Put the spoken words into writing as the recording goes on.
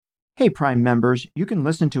Hey, Prime members, you can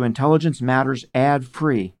listen to Intelligence Matters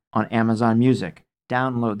ad-free on Amazon Music.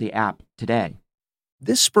 Download the app today.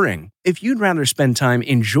 This spring, if you'd rather spend time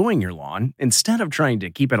enjoying your lawn instead of trying to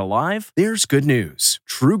keep it alive, there's good news.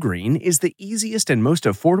 TruGreen is the easiest and most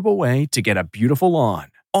affordable way to get a beautiful lawn.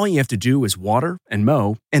 All you have to do is water and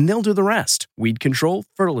mow, and they'll do the rest. Weed control,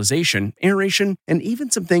 fertilization, aeration, and even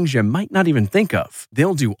some things you might not even think of.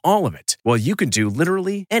 They'll do all of it, while you can do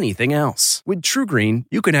literally anything else. With TruGreen,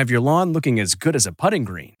 you can have your lawn looking as good as a putting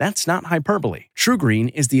green. That's not hyperbole.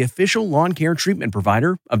 TruGreen is the official lawn care treatment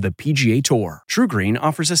provider of the PGA Tour. TruGreen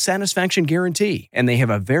offers a satisfaction guarantee, and they have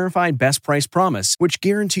a verified best price promise, which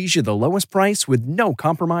guarantees you the lowest price with no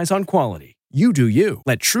compromise on quality. You do you.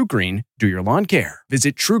 Let TruGreen do your lawn care.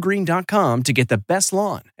 Visit TruGreen.com to get the best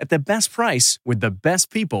lawn at the best price with the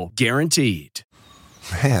best people guaranteed.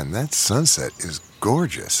 Man, that sunset is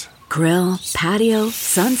gorgeous. Grill, patio,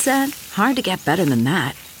 sunset. Hard to get better than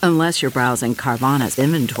that. Unless you're browsing Carvana's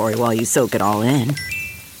inventory while you soak it all in.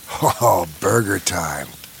 Oh, burger time.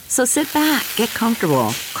 So sit back, get comfortable.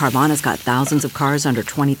 Carvana's got thousands of cars under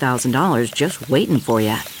 $20,000 just waiting for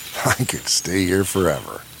you. I could stay here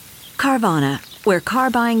forever. Carvana, where car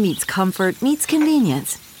buying meets comfort, meets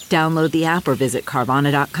convenience. Download the app or visit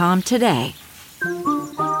Carvana.com today.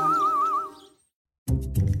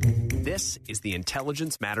 This is the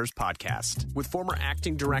Intelligence Matters Podcast with former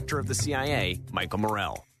acting director of the CIA, Michael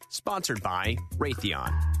Morell. Sponsored by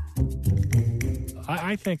Raytheon.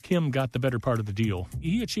 I think Kim got the better part of the deal.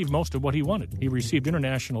 He achieved most of what he wanted. He received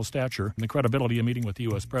international stature and the credibility of meeting with the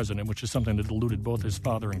U.S. president, which is something that eluded both his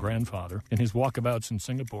father and grandfather. In his walkabouts in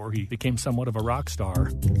Singapore, he became somewhat of a rock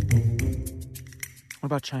star. What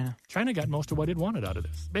about China? China got most of what it wanted out of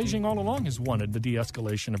this. Beijing all along has wanted the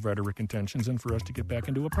de-escalation of rhetoric and tensions and for us to get back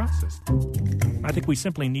into a process. I think we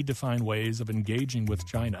simply need to find ways of engaging with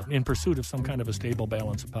China in pursuit of some kind of a stable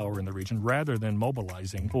balance of power in the region rather than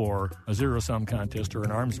mobilizing for a zero-sum contest or an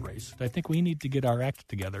arms race. I think we need to get our act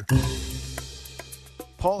together.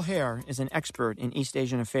 Paul Hare is an expert in East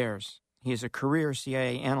Asian affairs. He is a career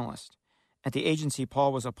CIA analyst. At the agency,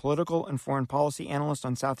 Paul was a political and foreign policy analyst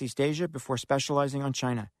on Southeast Asia before specializing on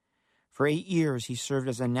China. For 8 years, he served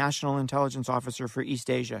as a national intelligence officer for East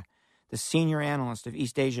Asia, the senior analyst of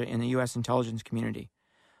East Asia in the U.S. intelligence community.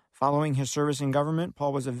 Following his service in government,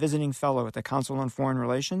 Paul was a visiting fellow at the Council on Foreign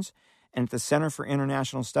Relations and at the Center for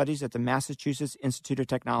International Studies at the Massachusetts Institute of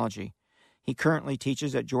Technology. He currently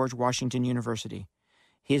teaches at George Washington University.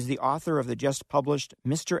 He is the author of the just-published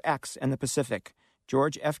Mr. X and the Pacific,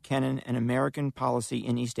 George F. Kennan and American Policy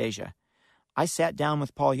in East Asia. I sat down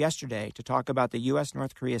with Paul yesterday to talk about the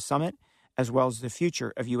U.S.-North Korea summit as well as the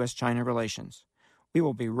future of U.S.-China relations. We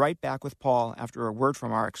will be right back with Paul after a word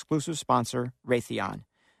from our exclusive sponsor, Raytheon.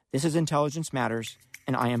 This is Intelligence Matters,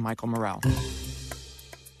 and I am Michael Morell.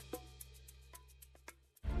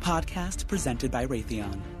 Podcast presented by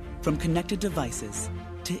Raytheon. From connected devices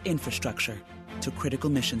to infrastructure to critical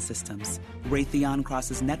mission systems, Raytheon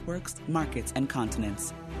crosses networks, markets, and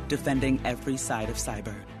continents, defending every side of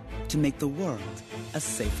cyber to make the world a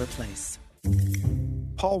safer place.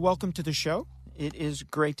 Paul, welcome to the show. It is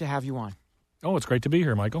great to have you on. Oh, it's great to be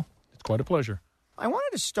here, Michael. It's quite a pleasure. I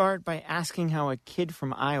wanted to start by asking how a kid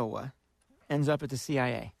from Iowa ends up at the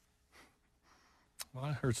CIA. Well,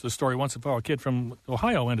 I heard the story once about a kid from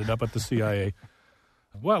Ohio ended up at the CIA.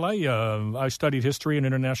 Well, I studied history and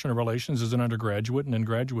international relations as an undergraduate and in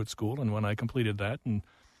graduate school, and when I completed that and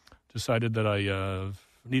decided that I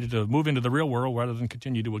needed to move into the real world rather than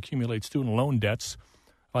continue to accumulate student loan debts,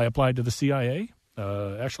 I applied to the CIA,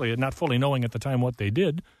 actually not fully knowing at the time what they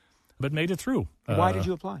did, but made it through. Why did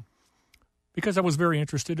you apply? Because I was very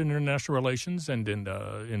interested in international relations and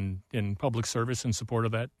in public service in support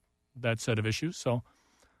of that set of issues. So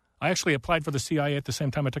I actually applied for the CIA at the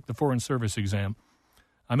same time I took the Foreign Service exam.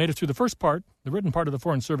 I made it through the first part, the written part of the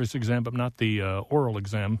Foreign Service exam, but not the oral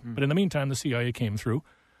exam. But in the meantime, the CIA came through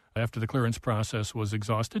after the clearance process was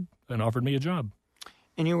exhausted and offered me a job.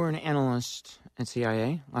 And you were an analyst at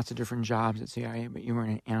CIA, lots of different jobs at CIA, but you were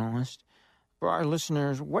an analyst. For our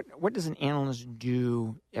listeners, what does an analyst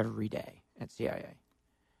do every day at CIA?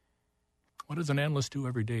 What does an analyst do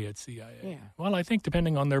every day at CIA? Yeah. Well, I think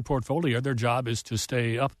depending on their portfolio, their job is to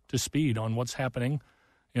stay up to speed on what's happening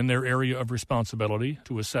in their area of responsibility,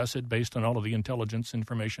 to assess it based on all of the intelligence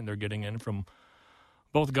information they're getting in from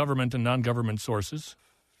both government and non-government sources,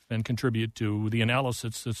 and contribute to the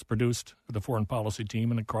analysis that's produced for the foreign policy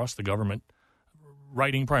team and across the government,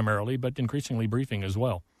 writing primarily, but increasingly briefing as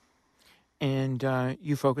well. And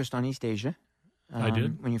you focused on East Asia. I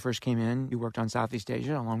did. When you first came in, you worked on Southeast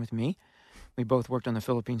Asia along with me. We both worked on the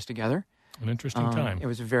Philippines together. An interesting time. It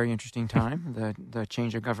was a very interesting time. The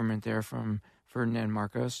change of government there from Ferdinand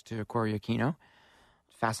Marcos to Cory Aquino.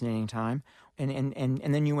 Fascinating time.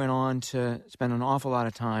 And then you went on to spend an awful lot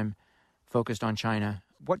of time focused on China.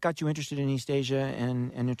 What got you interested in East Asia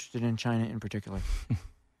and interested in China in particular?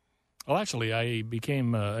 Well, actually, I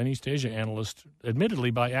became an East Asia analyst,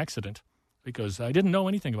 admittedly by accident, because I didn't know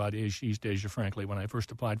anything about East Asia, frankly, when I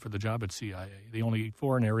first applied for the job at CIA. The only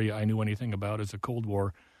foreign area I knew anything about as a Cold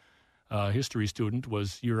War history student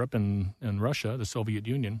was Europe and Russia, the Soviet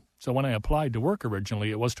Union. So when I applied to work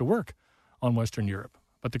originally, it was to work on Western Europe.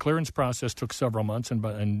 But the clearance process took several months,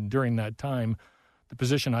 and during that time, the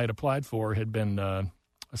position I had applied for had been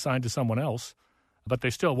assigned to someone else, but they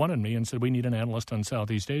still wanted me and said, we need an analyst on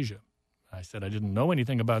Southeast Asia. I said I didn't know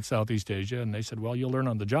anything about Southeast Asia, and they said, well, you'll learn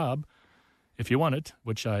on the job if you want it,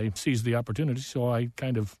 which I seized the opportunity, so I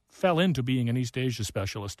kind of fell into being an East Asia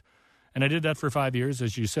specialist. And I did that for 5 years,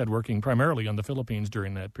 as you said, working primarily on the Philippines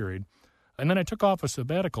during that period. And then I took off a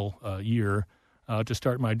sabbatical year to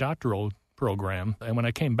start my doctoral program, and when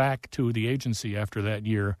I came back to the agency after that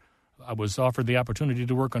year, I was offered the opportunity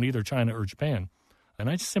to work on either China or Japan. And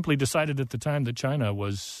I simply decided at the time that China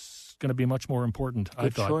was going to be much more important, I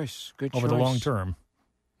thought, over the long term.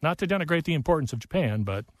 Not to denigrate the importance of Japan,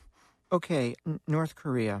 but... Okay, North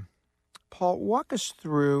Korea. Paul, walk us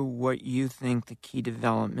through what you think the key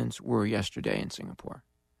developments were yesterday in Singapore.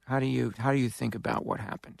 How do you think about what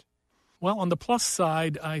happened? Well, on the plus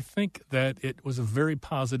side, I think that it was a very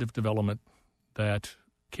positive development that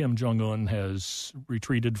Kim Jong-un has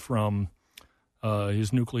retreated from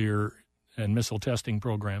his nuclear and missile testing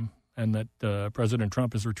program, and that President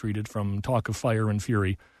Trump has retreated from talk of fire and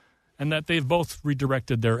fury, and that they've both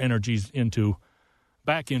redirected their energies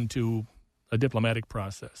back into a diplomatic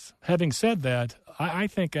process. Having said that, I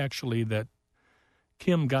think actually that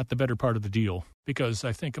Kim got the better part of the deal, because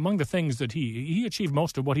I think among the things that he achieved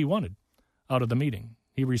most of what he wanted out of the meeting.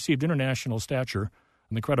 He received international stature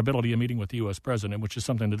and the credibility of meeting with the U.S. president, which is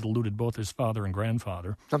something that eluded both his father and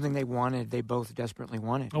grandfather. Something they both desperately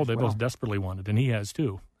wanted. Oh, they both desperately wanted, and he has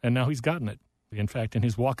too. And now he's gotten it. In fact, in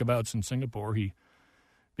his walkabouts in Singapore, he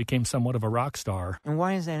became somewhat of a rock star. And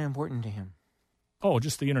why is that important to him? Oh,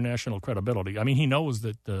 just the international credibility. I mean, he knows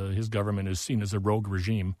that his government is seen as a rogue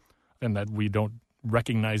regime and that we don't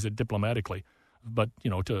recognize it diplomatically. But,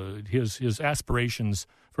 to his aspirations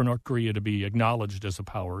for North Korea to be acknowledged as a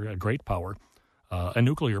power, a great power, a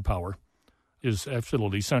nuclear power, is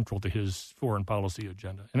absolutely central to his foreign policy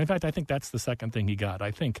agenda. And in fact, I think that's the second thing he got. I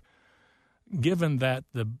think given that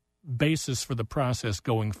the basis for the process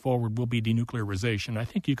going forward will be denuclearization, I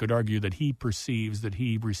think you could argue that he perceives that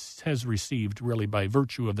he has received, really by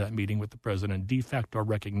virtue of that meeting with the president, de facto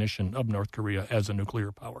recognition of North Korea as a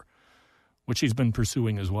nuclear power, which he's been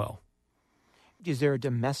pursuing as well. Is there a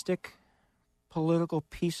domestic political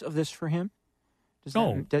piece of this for him?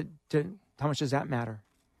 How much does that matter?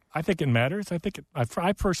 I think it matters.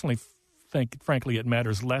 I personally think, frankly, it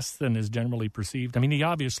matters less than is generally perceived. I mean, he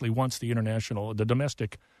obviously wants the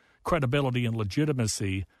domestic credibility and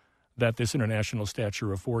legitimacy that this international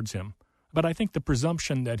stature affords him. But I think the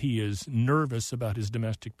presumption that he is nervous about his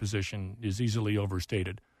domestic position is easily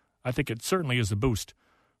overstated. I think it certainly is a boost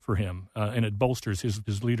for him, and it bolsters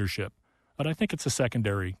his leadership. But I think it's a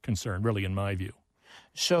secondary concern, really, in my view.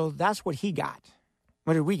 So that's what he got.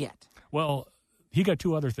 What did we get? Well, he got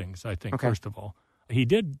two other things, I think, first of all. He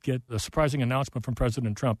did get a surprising announcement from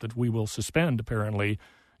President Trump that we will suspend, apparently,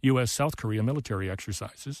 U.S.-South Korea military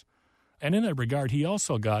exercises. And in that regard, he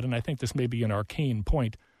also got, and I think this may be an arcane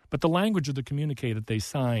point, but the language of the communique that they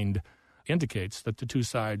signed indicates that the two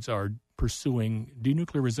sides are pursuing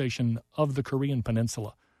denuclearization of the Korean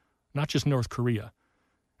peninsula, not just North Korea.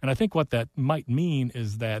 And I think what that might mean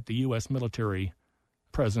is that the U.S. military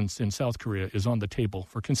presence in South Korea is on the table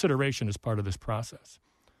for consideration as part of this process.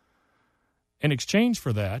 In exchange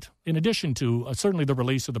for that, in addition to certainly the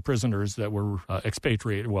release of the prisoners that were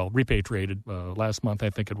repatriated last month, I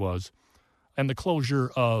think it was, and the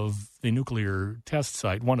closure of the nuclear test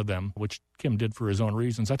site, one of them, which Kim did for his own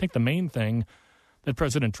reasons, I think the main thing that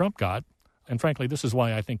President Trump got, and frankly this is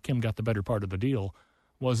why I think Kim got the better part of the deal,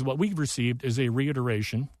 was what we've received is a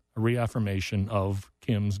reaffirmation of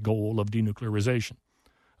Kim's goal of denuclearization.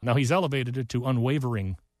 Now, he's elevated it to an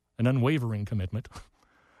unwavering commitment,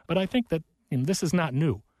 but I think that this is not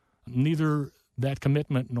new. Neither that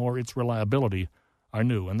commitment nor its reliability are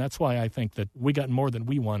new, and that's why I think that we got more than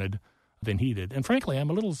we wanted than he did. And frankly,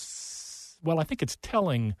 I think it's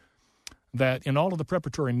telling that in all of the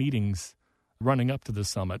preparatory meetings running up to the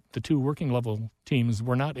summit, the two working-level teams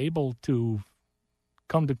were not able to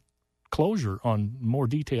come to closure on more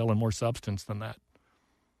detail and more substance than that.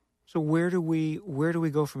 So where do we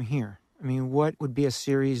go from here? I mean, what would be a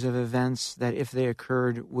series of events that, if they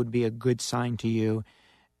occurred, would be a good sign to you,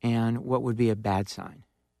 and what would be a bad sign?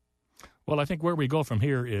 Well, I think where we go from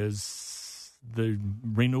here is the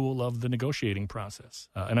renewal of the negotiating process.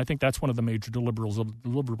 And I think that's one of the major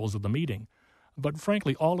deliverables of the meeting. But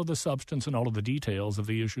frankly, all of the substance and all of the details of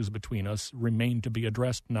the issues between us remain to be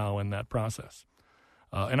addressed now in that process.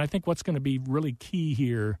 And I think what's going to be really key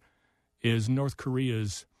here is North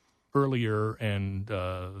Korea's earlier and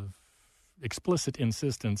explicit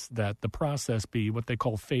insistence that the process be what they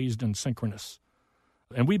call phased and synchronous.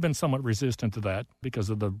 And we've been somewhat resistant to that because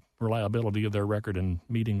of the reliability of their record in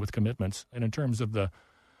meeting with commitments. And in terms of the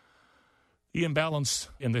imbalance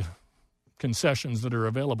in the concessions that are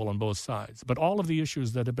available on both sides. But all of the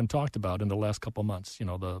issues that have been talked about in the last couple of months,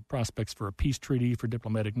 the prospects for a peace treaty, for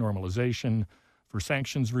diplomatic normalization, for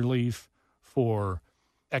sanctions relief, for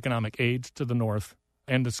economic aid to the North,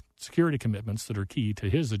 and the security commitments that are key to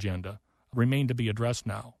his agenda remain to be addressed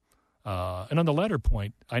now. And on the latter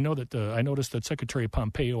point, I noticed that Secretary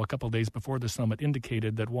Pompeo a couple of days before the summit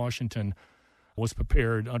indicated that Washington was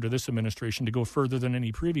prepared under this administration to go further than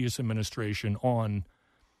any previous administration on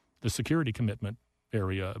the security commitment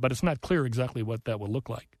area. But it's not clear exactly what that will look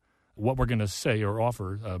like, what we're going to say or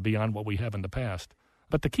offer beyond what we have in the past.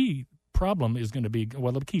 But the key problem is going to be,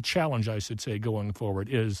 the key challenge, I should say, going forward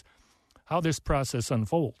is how this process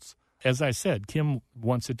unfolds. As I said, Kim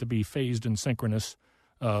wants it to be phased and synchronous.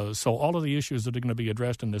 So all of the issues that are going to be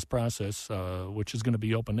addressed in this process, which is going to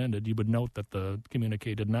be open-ended, you would note that the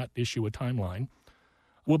communique did not issue a timeline,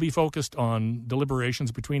 will be focused on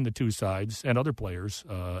deliberations between the two sides and other players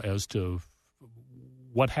as to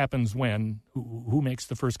what happens when, who makes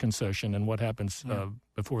the first concession, and what happens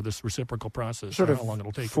before this reciprocal process, sort or of how long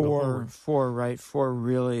it'll take to go forward. Four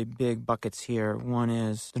really big buckets here. One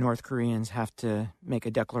is the North Koreans have to make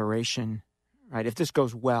a declaration, right? If this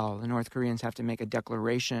goes well, the North Koreans have to make a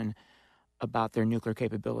declaration about their nuclear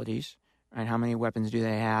capabilities, right? How many weapons do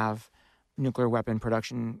they have? Nuclear weapon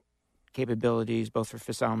production capabilities, both for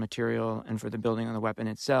fissile material and for the building of the weapon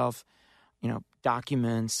itself.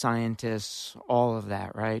 Documents, scientists, all of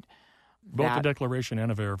that, right? Both a declaration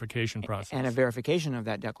and a verification process. And a verification of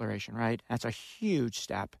that declaration, right? That's a huge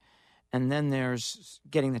step. And then there's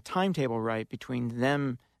getting the timetable right between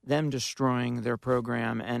them destroying their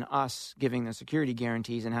program and us giving the security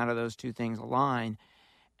guarantees, and how do those two things align?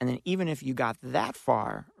 And then even if you got that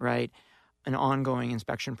far, right, an ongoing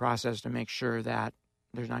inspection process to make sure that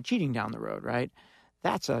there's not cheating down the road, right?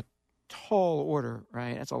 That's a tall order,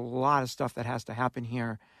 right? That's a lot of stuff that has to happen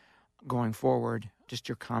here going forward. Just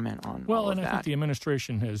your comment on all of that. I think the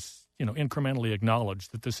administration has, incrementally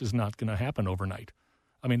acknowledged that this is not going to happen overnight.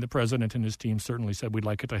 I mean, the president and his team certainly said we'd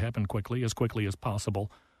like it to happen quickly as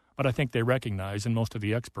possible. But I think they recognize, and most of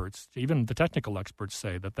the experts, even the technical experts,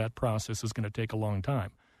 say that process is going to take a long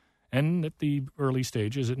time. And at the early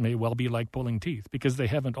stages, it may well be like pulling teeth, because they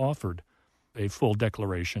haven't offered a full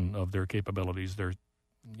declaration of their capabilities,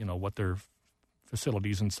 what their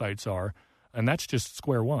facilities and sites are. And that's just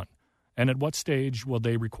square one. And at what stage will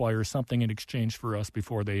they require something in exchange for us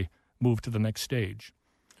before they move to the next stage?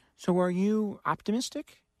 So are you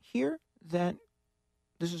optimistic here that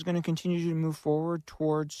this is going to continue to move forward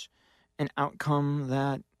towards an outcome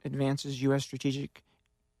that advances U.S. strategic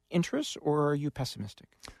interests, or are you pessimistic?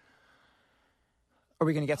 Are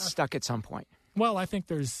we going to get stuck at some point? Well, I think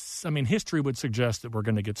history would suggest that we're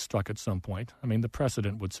going to get stuck at some point. The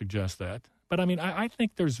precedent would suggest that. But, I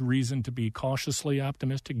think there's reason to be cautiously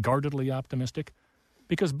optimistic, guardedly optimistic,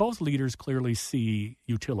 because both leaders clearly see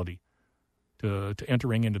utility to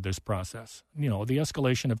entering into this process. The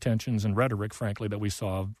escalation of tensions and rhetoric, frankly, that we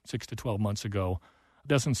saw 6 to 12 months ago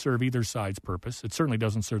doesn't serve either side's purpose. It certainly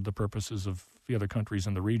doesn't serve the purposes of the other countries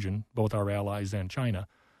in the region, both our allies and China.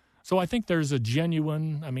 So I think there's a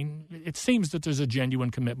genuine, it seems that there's a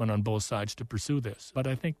genuine commitment on both sides to pursue this. But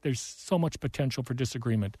I think there's so much potential for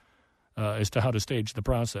disagreement as to how to stage the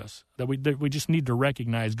process that we just need to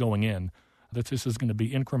recognize going in that this is going to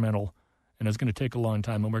be incremental and it's going to take a long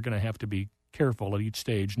time, and we're going to have to be careful at each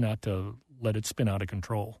stage not to let it spin out of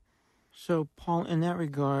control. So, Paul, in that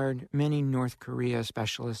regard, many North Korea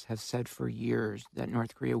specialists have said for years that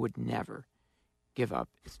North Korea would never give up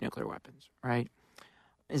its nuclear weapons, right?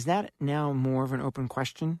 Is that now more of an open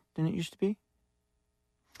question than it used to be?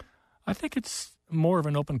 I think it's more of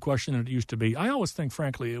an open question than it used to be. I always think,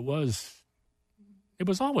 frankly, it was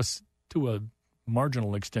always, to a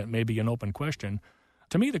marginal extent, maybe an open question.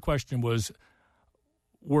 To me, the question was,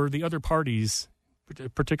 were the other parties,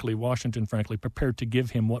 particularly Washington, frankly, prepared to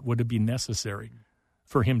give him what would be necessary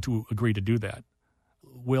for him to agree to do that?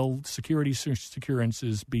 will security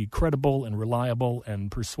assurances be credible and reliable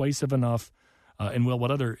and persuasive enough? And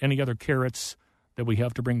will any other carrots that we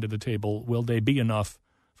have to bring to the table, will they be enough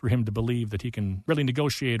for him to believe that he can really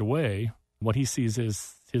negotiate away what he sees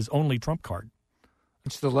as his only trump card?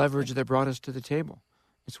 It's the leverage that brought us to the table.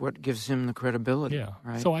 It's what gives him the credibility. Yeah.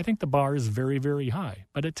 Right? So I think the bar is very, very high.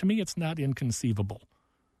 But to me, it's not inconceivable.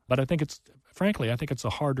 But I think it's a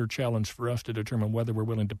harder challenge for us to determine whether we're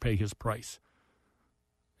willing to pay his price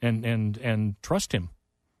and trust him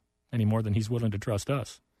any more than he's willing to trust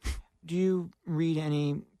us. Do you read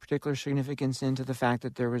any particular significance into the fact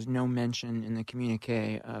that there was no mention in the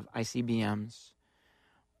communique of ICBMs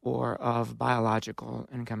or of biological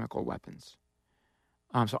and chemical weapons?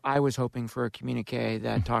 So I was hoping for a communique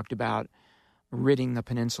that talked about ridding the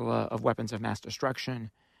peninsula of weapons of mass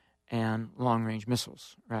destruction and long-range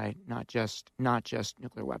missiles, right? Not just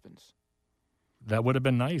nuclear weapons. That would have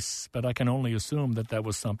been nice, but I can only assume that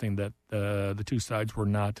was something that the two sides were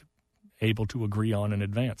not able to agree on in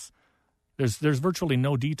advance. There's virtually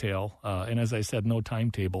no detail, and as I said, no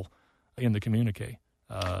timetable in the communique.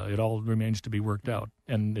 It all remains to be worked out,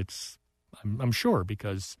 and I'm sure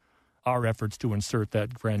because our efforts to insert that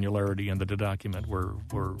granularity into the document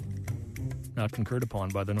were not concurred upon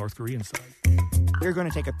by the North Korean side. We're going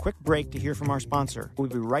to take a quick break to hear from our sponsor. We'll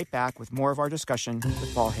be right back with more of our discussion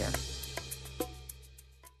with Paul Hare.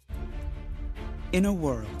 In a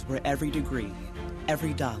world where every degree,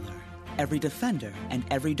 every dollar, every defender, and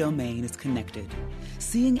every domain is connected,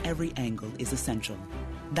 seeing every angle is essential.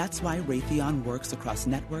 That's why Raytheon works across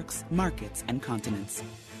networks, markets, and continents,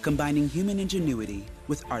 combining human ingenuity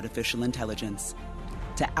with artificial intelligence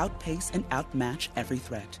to outpace and outmatch every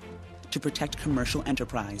threat, to protect commercial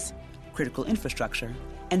enterprise, critical infrastructure,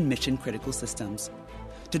 and mission-critical systems,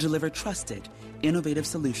 to deliver trusted, innovative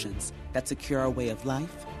solutions that secure our way of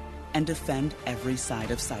life and defend every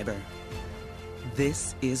side of cyber.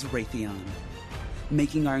 This is Raytheon,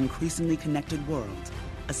 making our increasingly connected world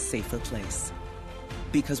a safer place.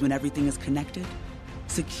 Because when everything is connected,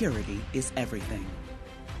 security is everything.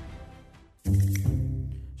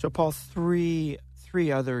 So, Paul, three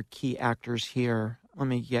other key actors here. Let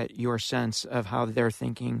me get your sense of how they're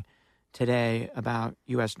thinking today about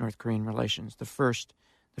U.S.-North Korean relations. The first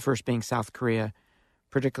being South Korea,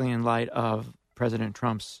 particularly in light of President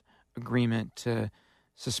Trump's agreement to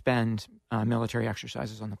suspend military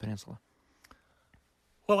exercises on the peninsula.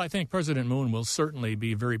 Well, I think President Moon will certainly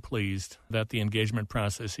be very pleased that the engagement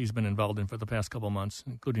process he's been involved in for the past couple of months,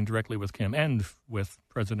 including directly with Kim and with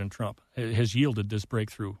President Trump, has yielded this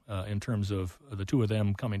breakthrough in terms of the two of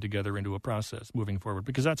them coming together into a process moving forward,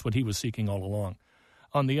 because that's what he was seeking all along.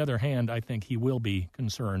 On the other hand, I think he will be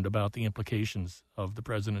concerned about the implications of the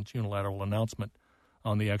president's unilateral announcement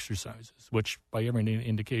on the exercises, which by every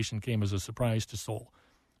indication came as a surprise to Seoul.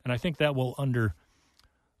 And I think that will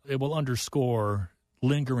underscore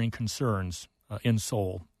lingering concerns in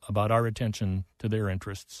Seoul about our attention to their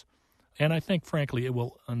interests. And I think, frankly,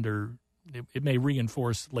 it may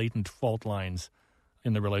reinforce latent fault lines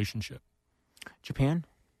in the relationship. Japan?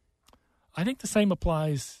 I think the same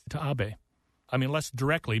applies to Abe. I mean, less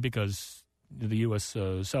directly because the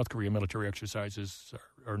U.S.-South Korea military exercises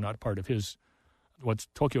are not part of what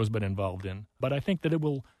Tokyo's been involved in. But I think that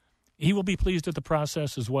he will be pleased at the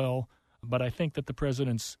process as well. But I think that the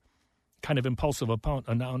president's kind of impulsive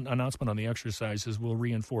announcement on the exercises will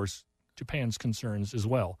reinforce Japan's concerns as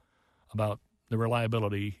well about the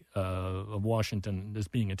reliability of Washington as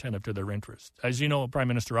being attentive to their interests. As you know, Prime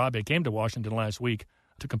Minister Abe came to Washington last week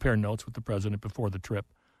to compare notes with the president before the trip.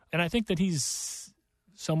 And I think that he's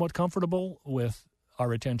somewhat comfortable with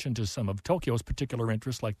our attention to some of Tokyo's particular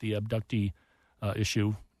interests, like the abductee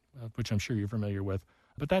issue, which I'm sure you're familiar with.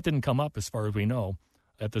 But that didn't come up, as far as we know,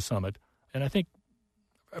 at the summit. And I think,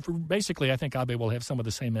 basically, I think Abe will have some of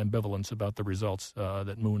the same ambivalence about the results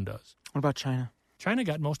that Moon does. What about China? China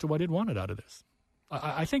got most of what it wanted out of this.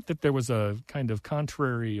 I think that there was a kind of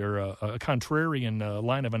contrary or a contrarian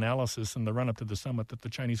line of analysis in the run-up to the summit that the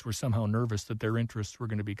Chinese were somehow nervous that their interests were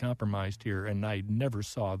going to be compromised here, and I never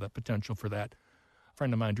saw the potential for that. A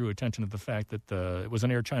friend of mine drew attention to the fact that it was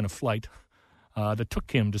an Air China flight that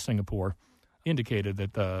took him to Singapore, indicated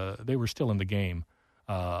that they were still in the game.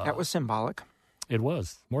 That was symbolic. It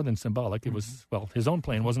was more than symbolic. It was, his own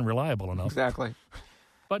plane wasn't reliable enough. Exactly.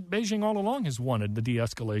 But Beijing all along has wanted the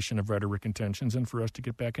de-escalation of rhetoric and tensions and for us to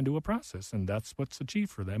get back into a process, and that's what's achieved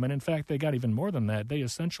for them. And in fact, they got even more than that. They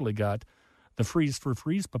essentially got the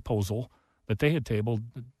freeze-for-freeze proposal that they had tabled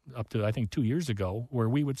up to, I think, 2 years ago, where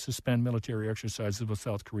we would suspend military exercises with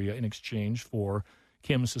South Korea in exchange for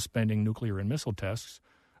Kim suspending nuclear and missile tests.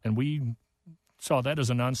 And we saw that as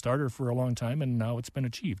a non-starter for a long time, and now it's been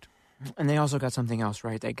achieved. And they also got something else,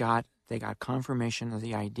 right? They got confirmation of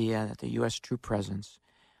the idea that the U.S. troop presence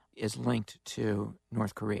is linked to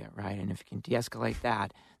North Korea, right? And if you can de-escalate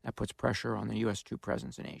that, that puts pressure on the U.S. troop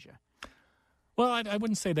presence in Asia. Well, I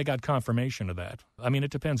wouldn't say they got confirmation of that. I mean, it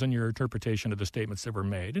depends on your interpretation of the statements that were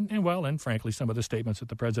made. And frankly, some of the statements that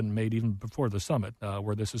the president made even before the summit,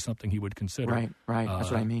 where this is something he would consider. Right. That's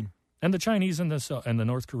what I mean. And the Chinese and the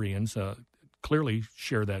North Koreans clearly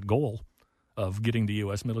share that goal of getting the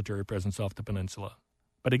U.S. military presence off the peninsula.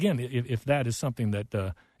 But again, if that is something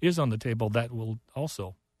that is on the table, that will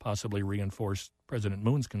also possibly reinforce President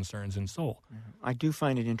Moon's concerns in Seoul. I do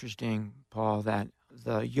find it interesting, Paul, that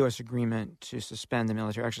the U.S. agreement to suspend the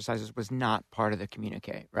military exercises was not part of the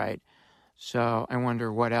communique, right? So I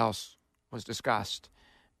wonder what else was discussed,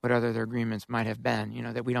 what other agreements might have been,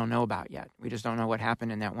 that we don't know about yet. We just don't know what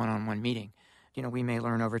happened in that one-on-one meeting. We may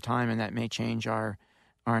learn over time, and that may change our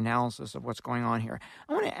analysis of what's going on here.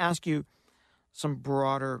 I want to ask you some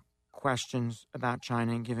broader questions about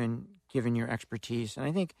China, given your expertise. And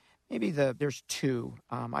I think maybe there's two,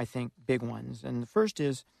 big ones. And the first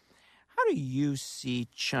is, how do you see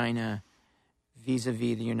China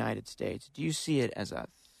vis-a-vis the United States? Do you see it as a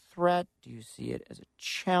threat? Do you see it as a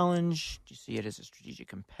challenge? Do you see it as a strategic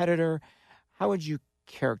competitor? How would you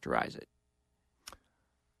characterize it?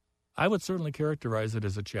 I would certainly characterize it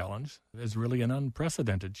as a challenge, as really an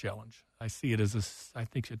unprecedented challenge. I see it as I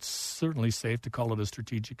think it's certainly safe to call it a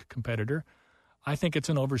strategic competitor. I think it's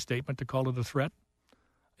an overstatement to call it a threat.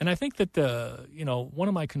 And I think that, one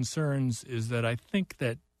of my concerns is that I think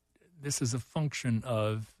that this is a function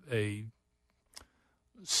of a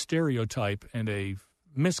stereotype and a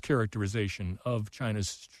mischaracterization of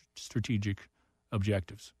China's strategic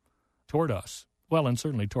objectives toward us, well, and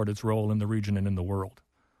certainly toward its role in the region and in the world.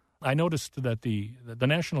 I noticed that the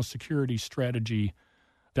National Security Strategy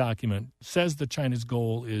document says that China's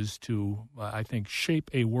goal is to, shape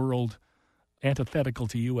a world antithetical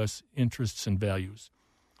to U.S. interests and values.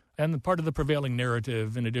 And part of the prevailing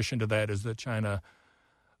narrative, in addition to that, is that China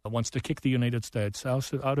wants to kick the United States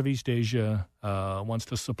out of East Asia, wants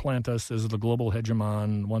to supplant us as the global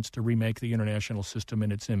hegemon, wants to remake the international system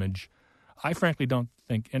in its image. I frankly don't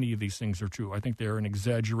think any of these things are true. I think they're an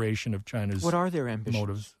exaggeration of China's What are their ambitions?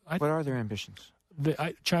 Motives. What are their ambitions?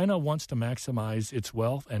 China wants to maximize its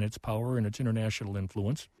wealth and its power and its international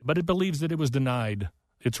influence, but it believes that it was denied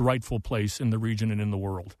its rightful place in the region and in the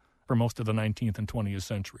world for most of the 19th and 20th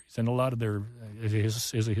centuries. And a lot of their,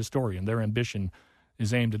 as a historian, their ambition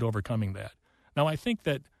is aimed at overcoming that. Now, I think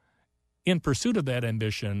that in pursuit of that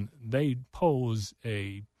ambition, they pose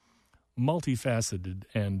a multifaceted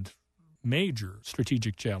and major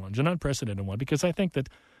strategic challenge, an unprecedented one, because I think that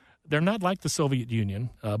they're not like the Soviet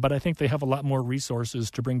Union, but I think they have a lot more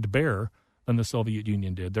resources to bring to bear than the Soviet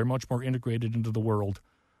Union did. They're much more integrated into the world.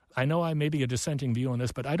 I know I may be a dissenting view on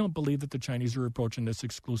this, but I don't believe that the Chinese are approaching this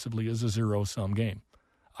exclusively as a zero-sum game.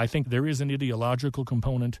 I think there is an ideological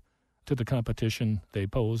component to the competition they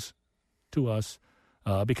pose to us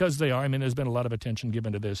because they are. I mean, there's been a lot of attention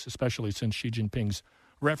given to this, especially since Xi Jinping's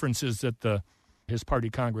references at his party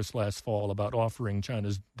Congress last fall about offering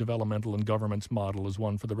China's developmental and governance model as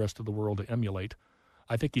one for the rest of the world to emulate.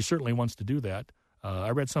 I think he certainly wants to do that. I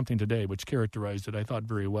read something today which characterized it, I thought,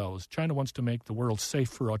 very well, is China wants to make the world safe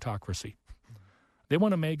for autocracy. They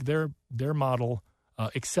want to make their model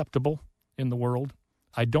acceptable in the world.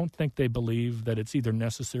 I don't think they believe that it's either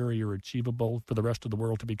necessary or achievable for the rest of the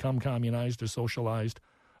world to become communized or socialized,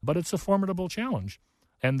 but it's a formidable challenge.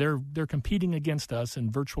 And they're competing against us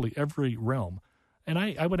in virtually every realm. And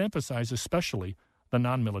I would emphasize especially the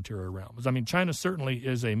non-military realms. I mean, China certainly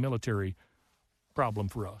is a military problem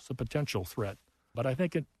for us, a potential threat. But I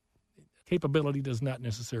think capability does not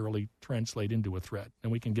necessarily translate into a threat.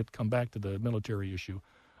 And we can come back to the military issue.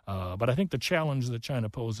 But I think the challenge that China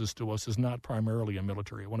poses to us is not primarily a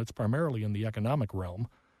military one. It's primarily in the economic realm,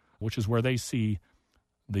 which is where they see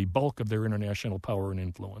the bulk of their international power and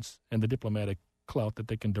influence and the diplomatic clout that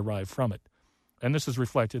they can derive from it. And this is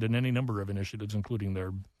reflected in any number of initiatives, including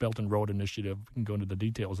their Belt and Road Initiative. We can go into the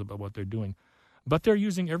details about what they're doing. But they're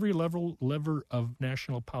using every lever of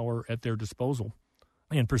national power at their disposal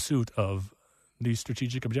in pursuit of these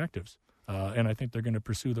strategic objectives. And I think they're going to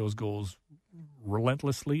pursue those goals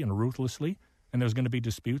relentlessly and ruthlessly. And there's going to be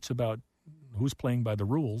disputes about who's playing by the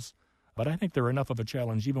rules. But I think they're enough of a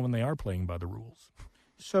challenge even when they are playing by the rules.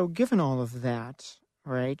 So given all of that,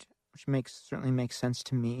 right, which certainly makes sense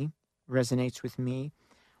to me, resonates with me,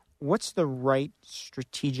 what's the right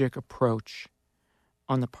strategic approach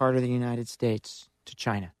on the part of the United States to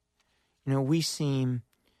China? We seem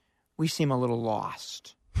a little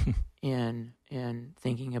lost in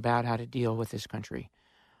thinking about how to deal with this country.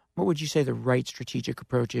 What would you say the right strategic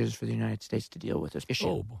approach is for the United States to deal with this issue?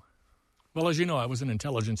 Oh, well, as you know, I was an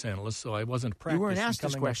intelligence analyst, so I wasn't practiced. You weren't asked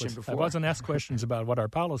this question before. I wasn't asked questions about what our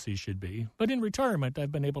policy should be. But in retirement,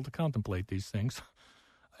 I've been able to contemplate these things.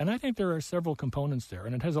 And I think there are several components there.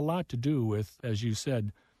 And it has a lot to do with, as you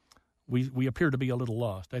said, we appear to be a little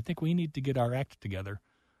lost. I think we need to get our act together.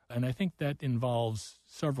 And I think that involves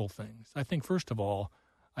several things. I think, first of all,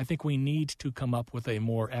 I think we need to come up with a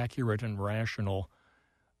more accurate and rational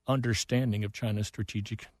understanding of China's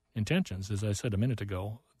strategic intentions, as I said a minute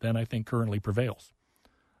ago, than I think currently prevails.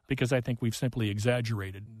 Because I think we've simply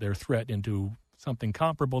exaggerated their threat into something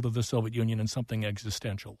comparable to the Soviet Union and something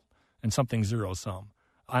existential and something zero-sum.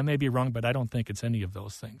 I may be wrong, but I don't think it's any of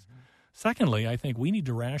those things. Mm-hmm. Secondly, I think we need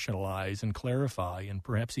to rationalize and clarify and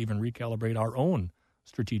perhaps even recalibrate our own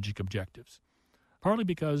strategic objectives. Partly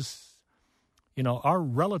because, our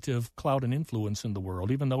relative clout and influence in the world,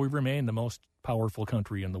 even though we remain the most powerful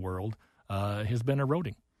country in the world, has been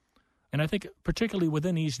eroding. And I think particularly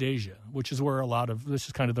within East Asia, which is where this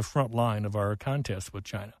is kind of the front line of our contest with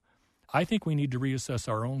China, I think we need to reassess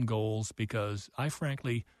our own goals because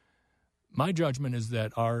my judgment is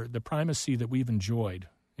that the primacy that we've enjoyed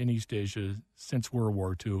in East Asia since World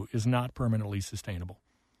War II is not permanently sustainable.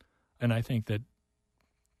 And I think that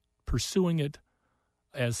pursuing it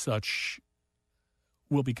as such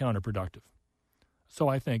will be counterproductive. So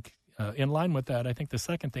I think, in line with that, I think the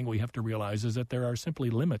second thing we have to realize is that there are simply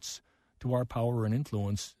limits to our power and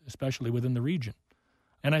influence, especially within the region.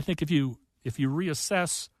 And I think if you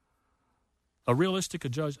reassess a realistic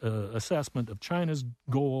assessment of China's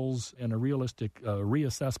goals and a realistic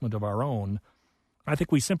reassessment of our own, I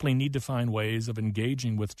think we simply need to find ways of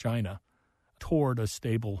engaging with China toward a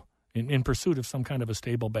stable, in pursuit of some kind of a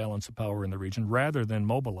stable balance of power in the region, rather than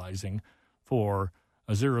mobilizing for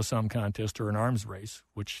a zero-sum contest or an arms race,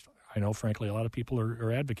 which I know, frankly, a lot of people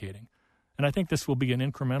are advocating. And I think this will be an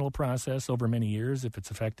incremental process over many years if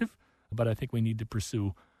it's effective, but I think we need to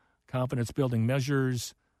pursue confidence-building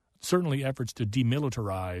measures, certainly efforts to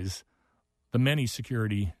demilitarize the many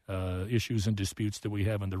security issues and disputes that we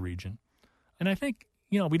have in the region. And I think,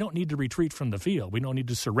 we don't need to retreat from the field. We don't need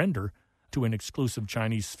to surrender to an exclusive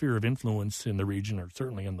Chinese sphere of influence in the region or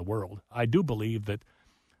certainly in the world. I do believe that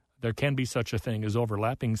there can be such a thing as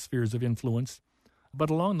overlapping spheres of influence.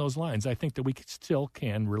 But along those lines, I think that we still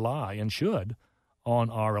can rely and should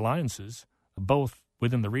on our alliances, both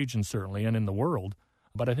within the region certainly and in the world.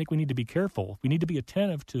 But I think we need to be careful. We need to be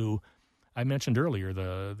attentive to, I mentioned earlier,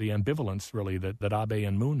 the ambivalence really that Abe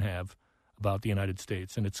and Moon have about the United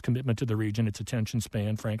States and its commitment to the region, its attention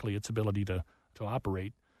span, frankly, its ability to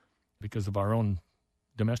operate because of our own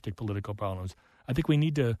domestic political problems. I think we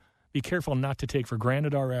need to be careful not to take for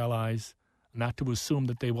granted our allies, not to assume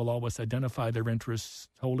that they will always identify their interests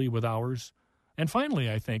wholly with ours. And finally,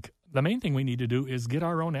 I think the main thing we need to do is get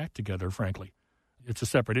our own act together, frankly. It's a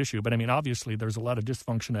separate issue, but obviously there's a lot of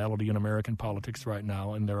dysfunctionality in American politics right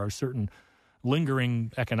now, and there are certain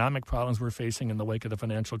lingering economic problems we're facing in the wake of the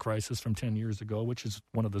financial crisis from 10 years ago, which is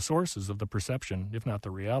one of the sources of the perception, if not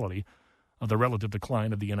the reality, of the relative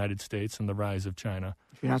decline of the United States and the rise of China.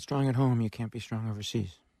 If you're not strong at home, you can't be strong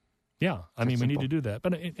overseas. Yeah, we need to do that.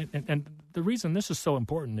 But and the reason this is so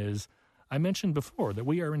important is I mentioned before that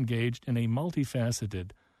we are engaged in a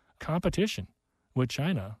multifaceted competition with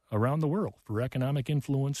China around the world for economic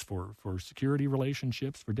influence, for security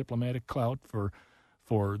relationships, for diplomatic clout, for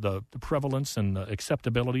the prevalence and the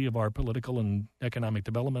acceptability of our political and economic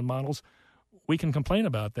development models. We can complain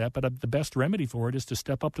about that, but the best remedy for it is to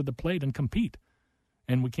step up to the plate and compete.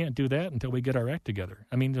 And we can't do that until we get our act together.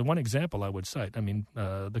 The one example I would cite,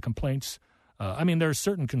 the complaints, there are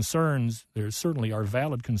certain concerns, there certainly are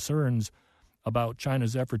valid concerns about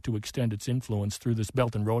China's effort to extend its influence through this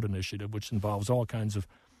Belt and Road Initiative, which involves all kinds of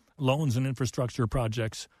loans and infrastructure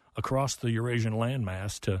projects across the Eurasian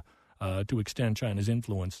landmass to extend China's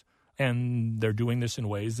influence. And they're doing this in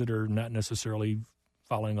ways that are not necessarily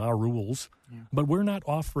following our rules. Yeah. But we're not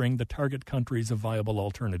offering the target countries a viable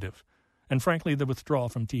alternative. And frankly, the withdrawal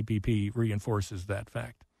from TPP reinforces that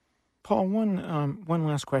fact. Paul, one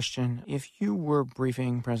last question. If you were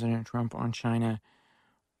briefing President Trump on China,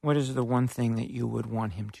 what is the one thing that you would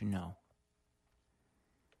want him to know?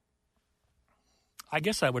 I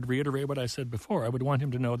guess I would reiterate what I said before. I would want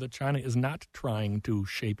him to know that China is not trying to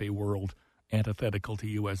shape a world antithetical to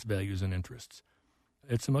U.S. values and interests.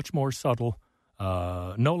 It's a much more subtle,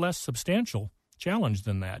 no less substantial challenge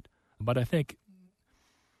than that. But I think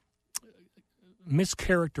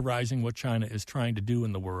mischaracterizing what China is trying to do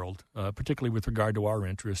in the world, particularly with regard to our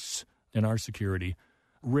interests and our security,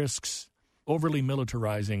 risks overly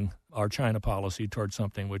militarizing our China policy towards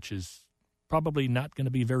something which is probably not going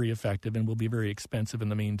to be very effective and will be very expensive in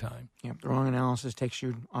the meantime. Yeah, the wrong analysis takes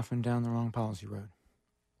you often down the wrong policy road.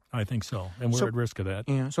 I think so, and we're at risk of that.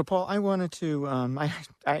 Yeah. So, Paul, I wanted to, I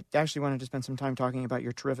actually wanted to spend some time talking about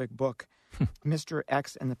your terrific book, Mr.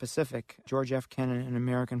 X and the Pacific, George F. Kennan and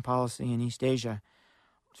American Policy in East Asia.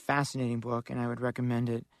 Fascinating book, and I would recommend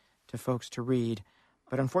it to folks to read.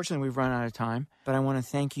 But unfortunately, we've run out of time. But I want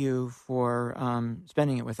to thank you for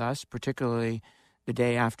spending it with us, particularly the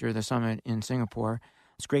day after the summit in Singapore.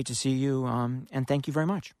 It's great to see you, and thank you very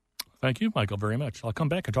much. Thank you, Michael, very much. I'll come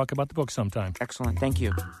back and talk about the book sometime. Excellent. Thank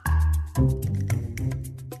you.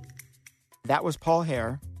 That was Paul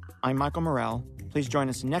Hare. I'm Michael Morell. Please join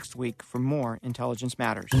us next week for more Intelligence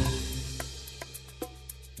Matters.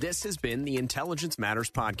 This has been the Intelligence Matters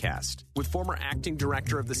Podcast with former acting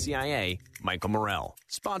director of the CIA, Michael Morell.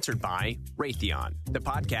 Sponsored by Raytheon. The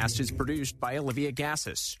podcast is produced by Olivia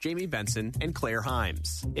Gassis, Jamie Benson, and Claire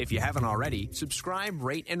Himes. If you haven't already, subscribe,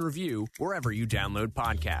 rate, and review wherever you download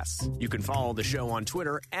podcasts. You can follow the show on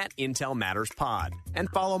Twitter at Intel Matters Pod and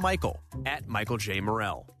follow Michael at Michael J.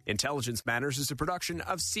 Morell. Intelligence Matters is a production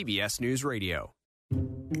of CBS News Radio.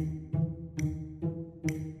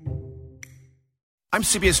 I'm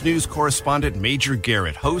CBS News correspondent Major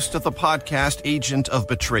Garrett, host of the podcast Agent of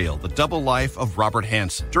Betrayal, The Double Life of Robert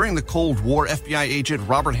Hanssen. During the Cold War, FBI agent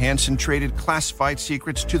Robert Hanssen traded classified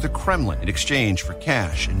secrets to the Kremlin in exchange for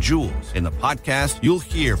cash and jewels. In the podcast, you'll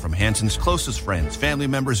hear from Hanssen's closest friends, family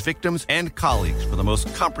members, victims, and colleagues for the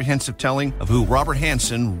most comprehensive telling of who Robert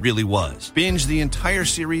Hanssen really was. Binge the entire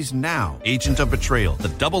series now. Agent of Betrayal, The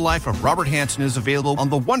Double Life of Robert Hanssen is available on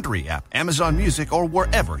the Wondery app, Amazon Music, or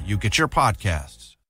wherever you get your podcasts.